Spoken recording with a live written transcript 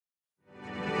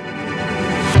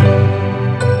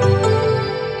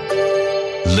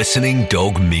Listening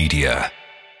Dog Media.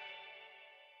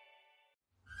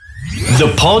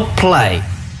 The Pod Play.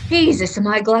 Jesus, am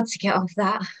I glad to get off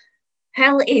that.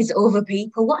 Hell is over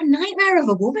people. What a nightmare of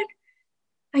a woman.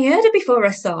 I heard her before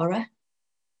I saw her.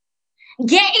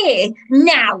 Get here,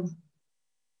 now! I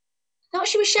thought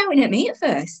she was shouting at me at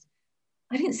first.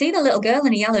 I didn't see the little girl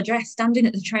in a yellow dress standing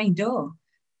at the train door.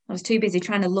 I was too busy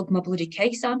trying to lug my bloody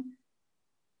case on.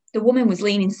 The woman was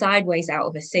leaning sideways out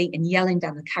of her seat and yelling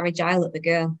down the carriage aisle at the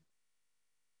girl.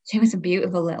 She was a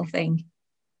beautiful little thing.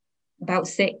 About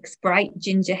 6, bright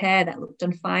ginger hair that looked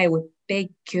on fire with big,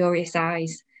 curious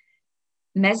eyes.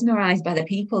 Mesmerised by the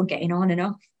people getting on and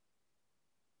off.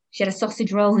 She had a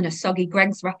sausage roll and a soggy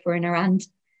Greggs wrapper in her hand.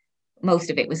 Most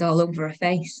of it was all over her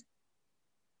face.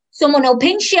 Someone will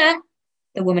pinch you,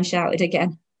 the woman shouted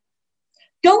again.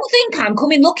 Don't think I'm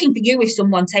coming looking for you if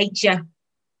someone takes you.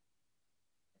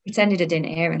 I pretended I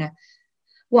didn't hear and I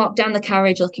walked down the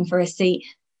carriage looking for a seat.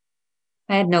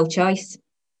 I had no choice.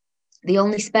 The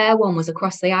only spare one was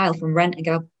across the aisle from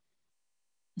Rent-A-Go.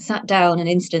 I sat down and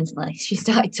instantly she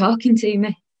started talking to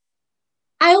me.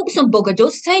 I hope some bugger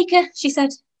does take her, she said.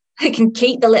 I can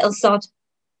keep the little sod.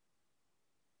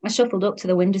 I shuffled up to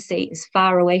the window seat as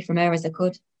far away from her as I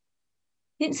could. It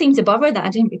didn't seem to bother her that I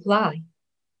didn't reply.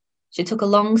 She took a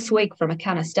long swig from a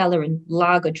can of Stella and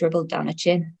lager dribbled down her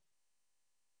chin.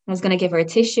 I was going to give her a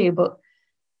tissue, but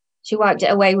she wiped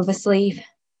it away with her sleeve.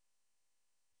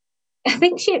 I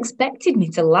think she expected me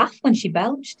to laugh when she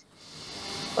belched,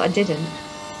 but I didn't.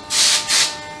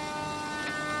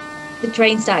 The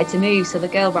train started to move, so the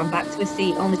girl ran back to her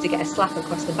seat only to get a slap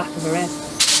across the back of her head.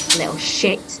 Little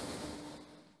shit.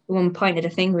 The woman pointed a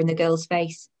finger in the girl's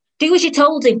face. Do as you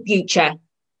told in future.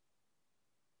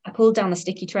 I pulled down the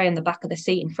sticky tray on the back of the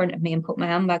seat in front of me and put my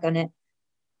handbag on it.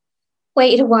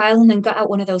 Waited a while and then got out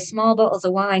one of those small bottles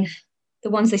of wine, the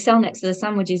ones they sell next to the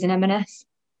sandwiches in M&S.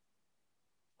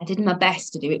 I did my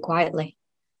best to do it quietly,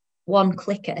 one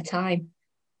click at a time.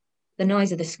 The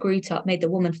noise of the screw top made the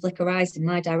woman flick her eyes in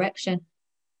my direction.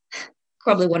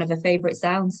 Probably one of her favourite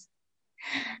sounds.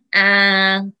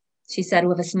 She said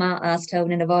with a smart-ass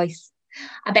tone in her voice.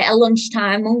 A bit of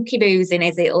lunchtime monkey boozing,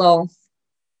 is it, love?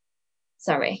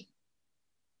 Sorry.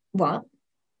 What?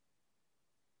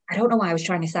 I don't know why I was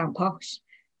trying to sound posh.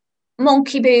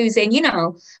 Monkey boozing, you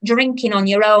know, drinking on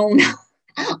your own.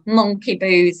 Monkey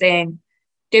boozing.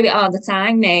 Do it all the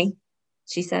time, me,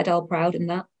 she said, all proud and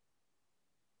that.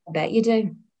 I bet you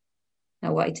do, I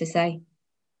wanted to say.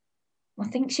 I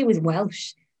think she was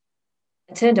Welsh.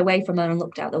 I turned away from her and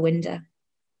looked out the window.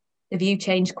 The view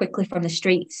changed quickly from the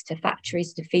streets to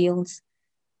factories to fields.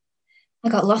 I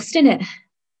got lost in it.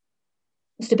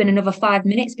 Must have been another 5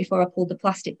 minutes before I pulled the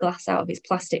plastic glass out of its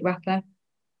plastic wrapper.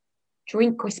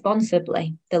 Drink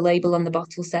responsibly, the label on the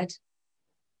bottle said.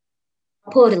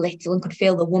 I poured a little and could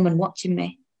feel the woman watching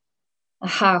me. I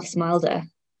half smiled at her.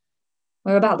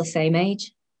 We're about the same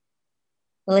age.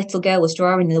 The little girl was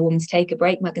drawing in the woman's Take a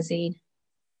Break magazine.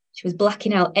 She was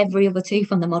blacking out every other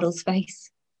tooth on the model's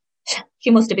face.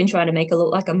 She must have been trying to make her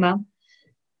look like a man.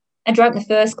 I drank the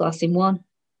first glass in one,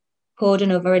 poured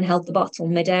another and held the bottle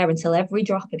mid-air until every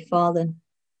drop had fallen.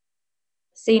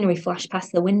 Scenery flashed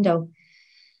past the window,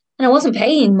 and I wasn't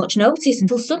paying much notice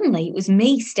until suddenly it was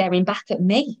me staring back at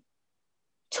me.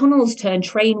 Tunnels turn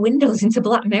train windows into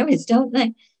black mirrors, don't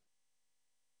they?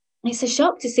 It's a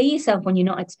shock to see yourself when you're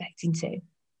not expecting to.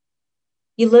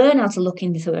 You learn how to look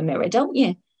into a mirror, don't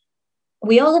you?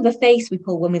 We all have a face we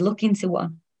pull when we look into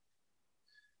one.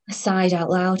 I sighed out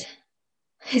loud.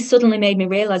 It suddenly made me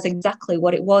realise exactly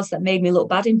what it was that made me look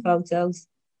bad in photos.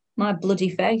 My bloody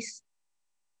face.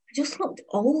 I just looked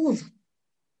old.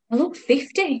 I looked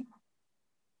 50.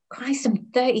 Christ, I'm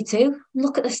 32.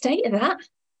 Look at the state of that.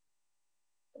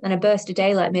 Then a burst of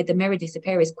daylight made the mirror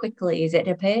disappear as quickly as it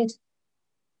appeared.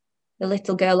 The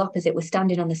little girl opposite was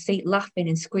standing on the seat laughing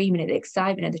and screaming at the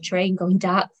excitement of the train going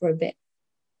dark for a bit.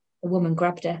 The woman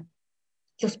grabbed her.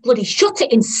 Just bloody shut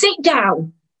it and sit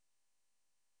down.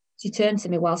 She turned to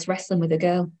me whilst wrestling with the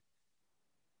girl.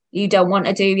 You don't want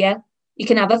her, do you? You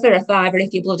can have her for a fiver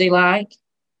if you bloody like.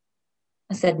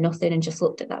 I said nothing and just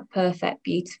looked at that perfect,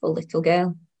 beautiful little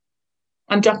girl.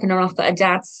 I'm dropping her off at her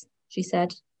dad's, she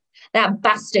said. That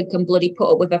bastard can bloody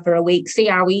put up with her for a week. See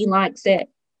how he likes it.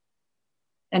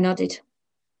 I nodded,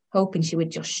 hoping she would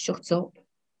just shut up.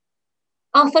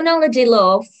 Off on holiday,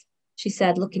 love, she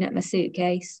said, looking at my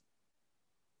suitcase.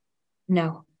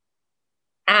 No.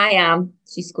 I am,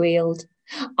 she squealed.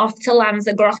 Off to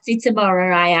Lanzarote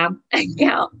tomorrow, I am. I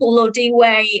can't bloody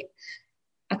wait.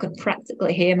 I could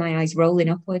practically hear my eyes rolling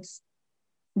upwards.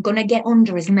 I'm going to get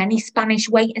under as many Spanish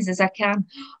waiters as I can.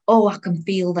 Oh, I can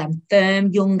feel them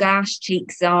firm young arse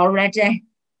cheeks already.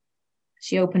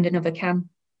 She opened another can.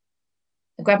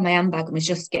 I grabbed my handbag and was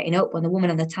just getting up when the woman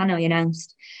on the tannoy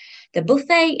announced, "The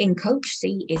buffet in Coach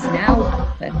C is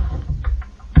now open."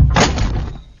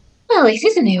 Well, this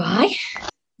is a new high.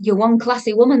 You're one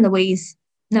classy woman, Louise.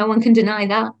 No one can deny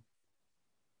that.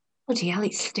 Bloody hell,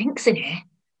 it stinks in here.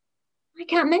 Why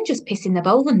can't men just piss in the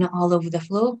bowl and not all over the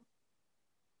floor?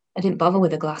 I didn't bother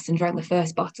with a glass and drank the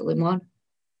first bottle in one.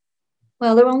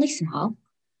 Well, they're only small.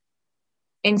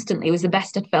 Instantly, it was the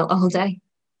best I'd felt all day.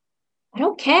 I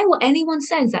don't care what anyone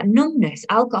says, that numbness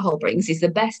alcohol brings is the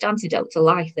best antidote to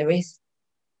life there is.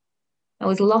 I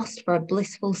was lost for a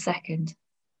blissful second,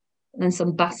 and then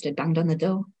some bastard banged on the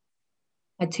door.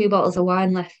 I had 2 bottles of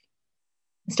wine left.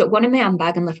 I stuck one in my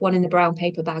handbag and left one in the brown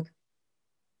paper bag.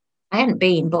 I hadn't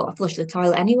been, but I flushed the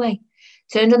toilet anyway,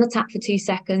 turned on the tap for 2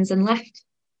 seconds and left,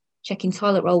 checking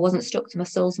toilet roll wasn't stuck to my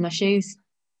soles of my shoes.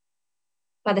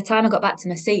 By the time I got back to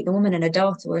my seat, the woman and her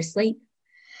daughter were asleep.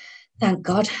 Thank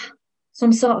God.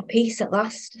 Some sort of peace at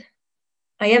last.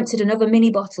 I emptied another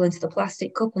mini bottle into the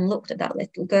plastic cup and looked at that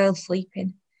little girl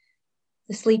sleeping.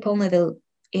 The sleep only the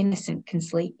innocent can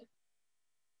sleep.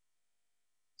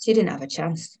 She didn't have a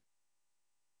chance.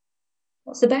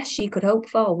 What's the best she could hope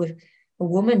for with a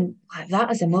woman like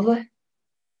that as a mother?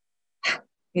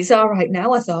 It's all right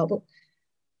now, I thought, but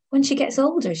when she gets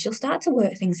older, she'll start to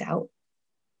work things out.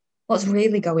 What's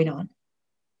really going on?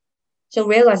 She'll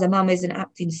realise her mum isn't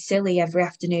acting silly every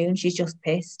afternoon, she's just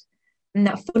pissed. And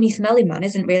that funny smelly man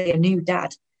isn't really a new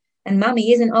dad. And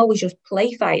Mammy isn't always just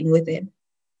play fighting with him.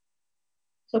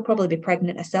 She'll probably be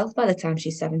pregnant herself by the time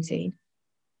she's 17.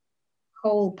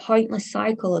 Whole pointless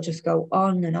cycle will just go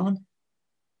on and on.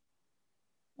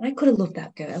 I could have loved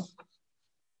that girl.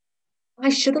 I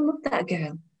should have loved that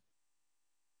girl.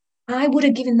 I would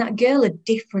have given that girl a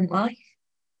different life.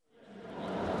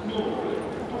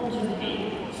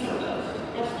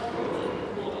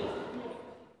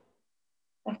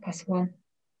 1:30.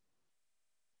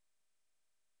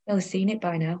 They'll have seen it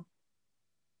by now.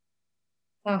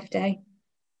 Half day.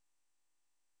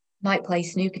 Might play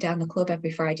snooker down the club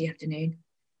every Friday afternoon.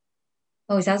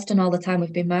 Always has done all the time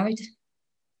we've been married.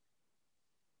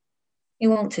 He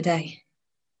won't today.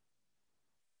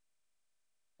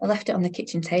 I left it on the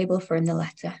kitchen table for him, the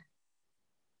letter.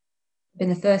 Been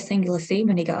the first thing he'll have seen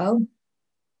when he got home.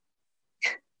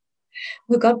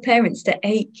 We're godparents to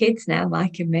 8 kids now,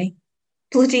 Mike and me.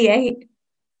 Bloody 8.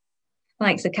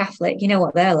 Mike's a Catholic, you know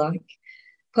what they're like.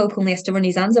 Pope only has to run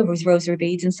his hands over his rosary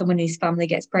beads and someone in his family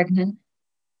gets pregnant.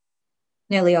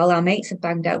 Nearly all our mates have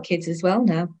banged out kids as well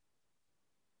now.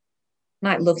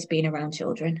 Mike loves being around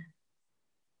children.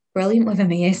 Brilliant with him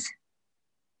he is.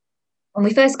 When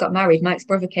we first got married, Mike's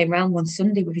brother came round one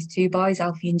Sunday with his 2 boys,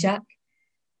 Alfie and Jack.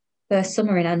 First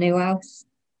summer in our new house.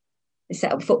 They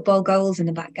set up football goals in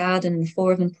the back garden and the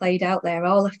 4 of them played out there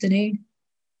all afternoon.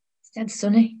 It's dead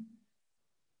sunny.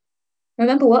 I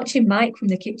remember watching Mike from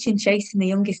the kitchen chasing the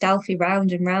youngest Alfie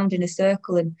round and round in a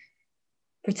circle and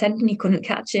pretending he couldn't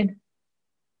catch him.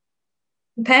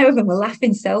 The pair of them were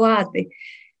laughing so hard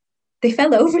they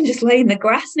fell over and just lay in the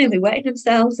grass, nearly wetting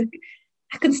themselves.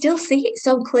 I can still see it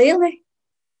so clearly.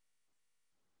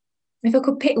 If I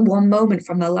could pick one moment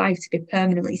from my life to be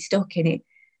permanently stuck in it,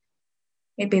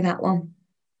 it'd be that one.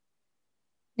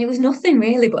 It was nothing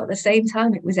really, but at the same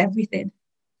time, it was everything.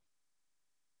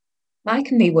 Mike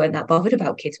and me weren't that bothered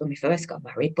about kids when we first got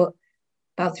married, but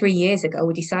about 3 years ago,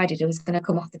 we decided I was going to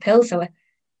come off the pill, so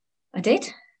I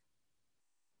did.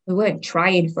 We weren't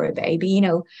trying for a baby, you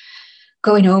know,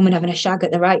 going home and having a shag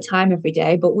at the right time every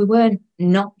day, but we weren't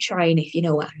not trying, if you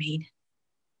know what I mean.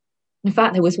 In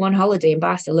fact, there was one holiday in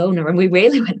Barcelona and we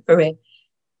really went for it.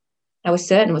 I was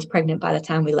certain I was pregnant by the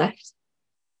time we left.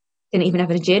 Didn't even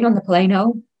have a gin on the plane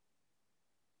home.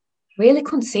 I really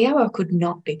couldn't see how I could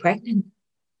not be pregnant.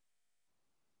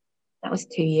 That was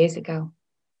 2 years ago.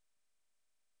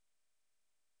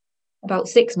 About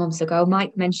 6 months ago,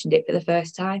 Mike mentioned it for the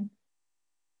first time.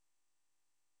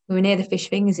 We were near the fish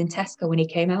fingers in Tesco when he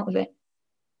came out of it.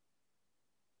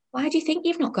 Why do you think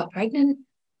you've not got pregnant?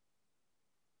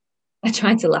 I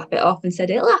tried to laugh it off and said,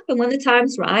 it'll happen when the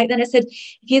time's right. Then I said,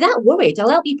 if you're that worried, I'll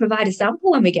help you provide a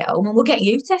sample when we get home and we'll get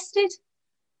you tested.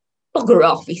 Bugger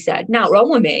off, he said. Not wrong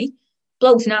with me.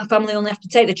 Blokes in our family only have to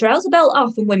take the trouser belt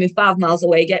off and women 5 miles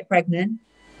away get pregnant.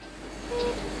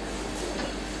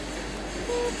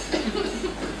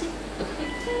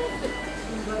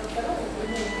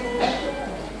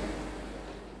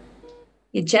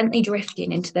 You're gently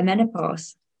drifting into the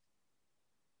menopause.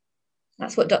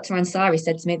 That's what Dr. Ansari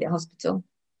said to me at the hospital.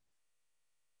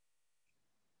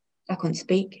 I couldn't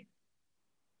speak.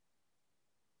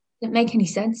 Didn't make any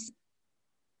sense.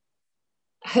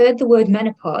 I heard the word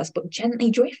menopause, but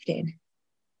gently drifting.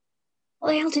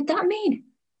 What the hell did that mean?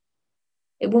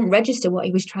 It wouldn't register what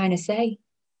he was trying to say.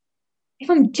 If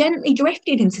I'm gently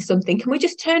drifting into something, can we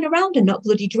just turn around and not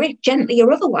bloody drift, gently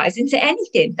or otherwise, into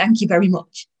anything? Thank you very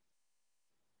much.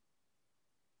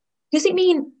 Does it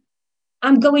mean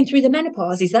I'm going through the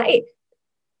menopause? Is that it?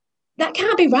 That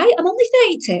can't be right. I'm only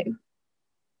 32.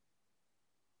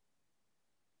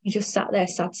 He just sat there,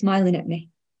 sad, smiling at me.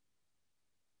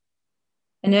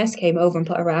 A nurse came over and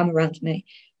put her arm around me.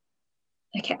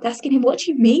 I kept asking him, what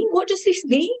do you mean? What does this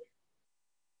mean?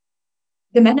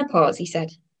 The menopause, he said.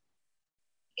 It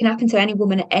can happen to any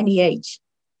woman at any age.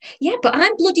 Yeah, but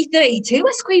I'm bloody 32.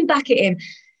 I screamed back at him.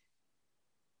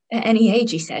 At any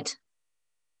age, he said.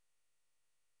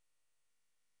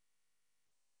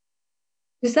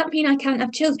 Does that mean I can't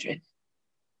have children?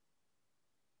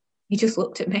 He just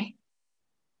looked at me.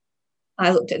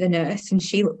 I looked at the nurse and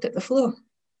she looked at the floor.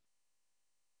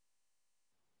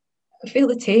 I could feel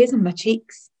the tears on my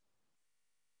cheeks.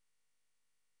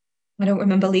 I don't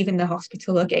remember leaving the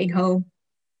hospital or getting home.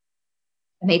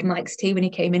 I made Mike's tea when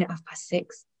he came in at 6:30.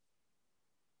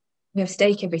 We have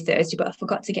steak every Thursday, but I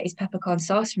forgot to get his peppercorn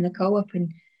sauce from the co-op,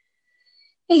 and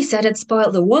he said I'd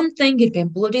spoiled the one thing he'd been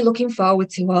bloody looking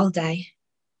forward to all day.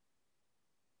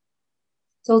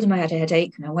 I told him I had a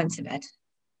headache and I went to bed.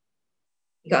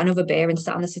 He got another beer and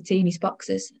sat on the settee in his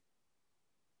boxers.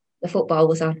 The football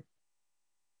was on.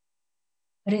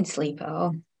 I didn't sleep at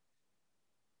all.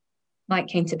 Mike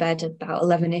came to bed about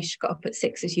 11ish, got up at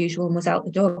 6 as usual, and was out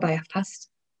the door by past.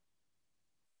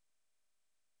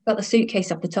 Got the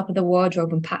suitcase off the top of the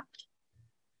wardrobe and packed.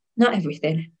 Not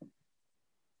everything,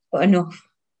 but enough.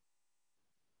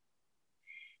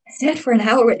 I stared for an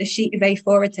hour at the sheet of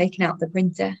A4 I'd taken out of the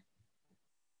printer.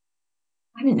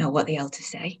 I didn't know what the hell to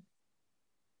say.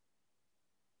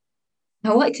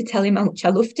 I wanted to tell him how much I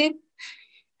loved him,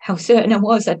 how certain I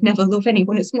was I'd never love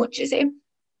anyone as much as him.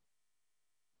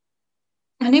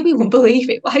 I knew he wouldn't believe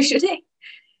it. Why should he?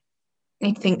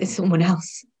 He'd think there's someone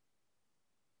else.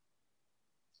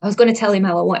 I was going to tell him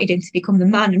how I wanted him to become the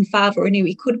man and father I knew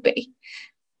he could be.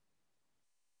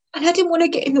 And I didn't want to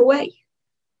get in the way.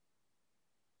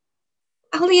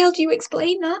 How the hell do you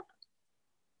explain that?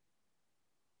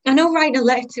 I know writing a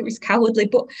letter is cowardly,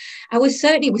 but I was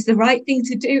certain it was the right thing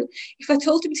to do. If I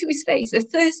told him to his face,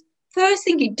 the first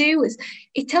thing he'd do was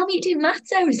he'd tell me it didn't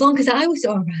matter as long as I was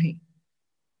all right.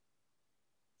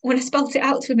 When I spelt it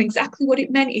out to him exactly what it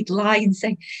meant, he'd lie and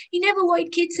say, he never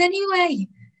wanted kids anyway.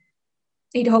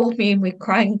 He'd hold me and we'd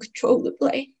cry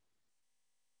uncontrollably.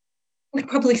 We'd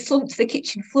probably slump to the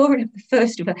kitchen floor and have the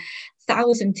first of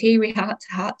 1,000 teary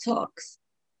heart-to-heart talks.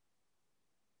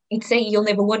 He'd say, you'll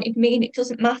never wanted me and it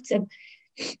doesn't matter.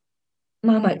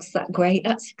 Mama's that great.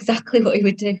 That's exactly what he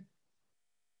would do.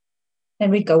 Then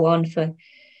we'd go on for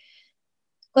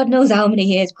God knows how many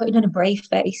years, putting on a brave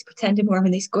face, pretending we're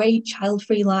having this great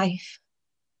child-free life.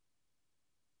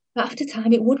 But after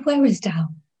time, it would wear us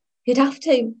down. It'd have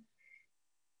to.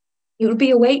 It would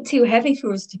be a weight too heavy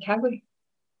for us to carry.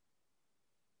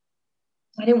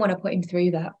 I didn't want to put him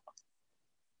through that.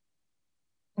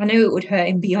 I knew it would hurt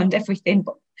him beyond everything,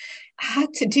 but I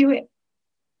had to do it.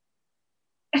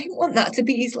 I didn't want that to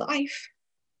be his life.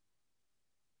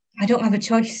 I don't have a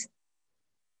choice.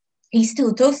 He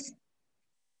still does.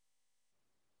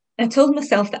 I told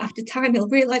myself that after time he'll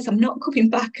realise I'm not coming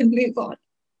back and move on.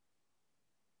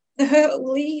 The hurt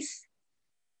will ease.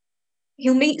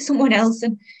 He'll meet someone else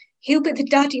and he'll be the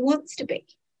dad he wants to be.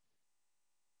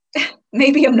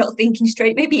 Maybe I'm not thinking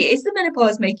straight. Maybe it is the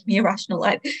menopause making me irrational,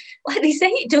 like they say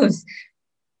it does.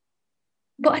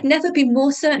 But I'd never been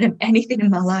more certain of anything in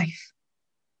my life.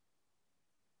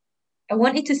 I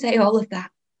wanted to say all of that.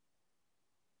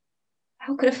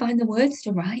 How could I find the words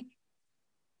to write?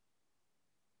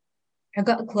 I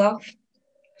got a cloth,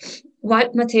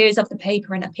 wiped my tears off the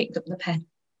paper, and I picked up the pen.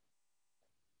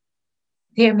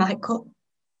 Dear Michael,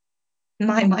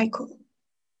 my Michael,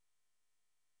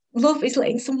 love is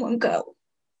letting someone go.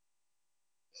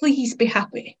 Please be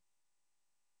happy.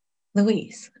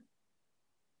 Louise.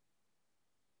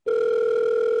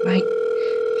 Right.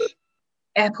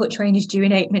 Airport train is due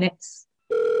in 8 minutes.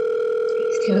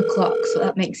 It's 2 o'clock, so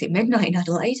that makes it midnight in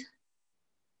Adelaide.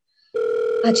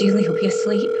 Julie will be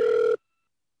asleep.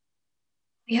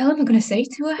 What the hell am I going to say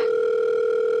to her?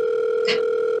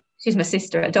 She's my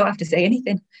sister. I don't have to say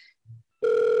anything.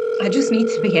 I just need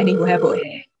to be anywhere but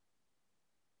here.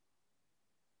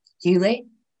 Julie?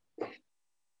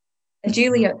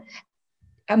 Julia,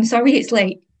 I'm sorry it's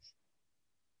late.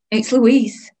 It's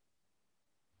Louise.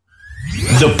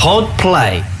 The Pod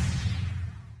Play.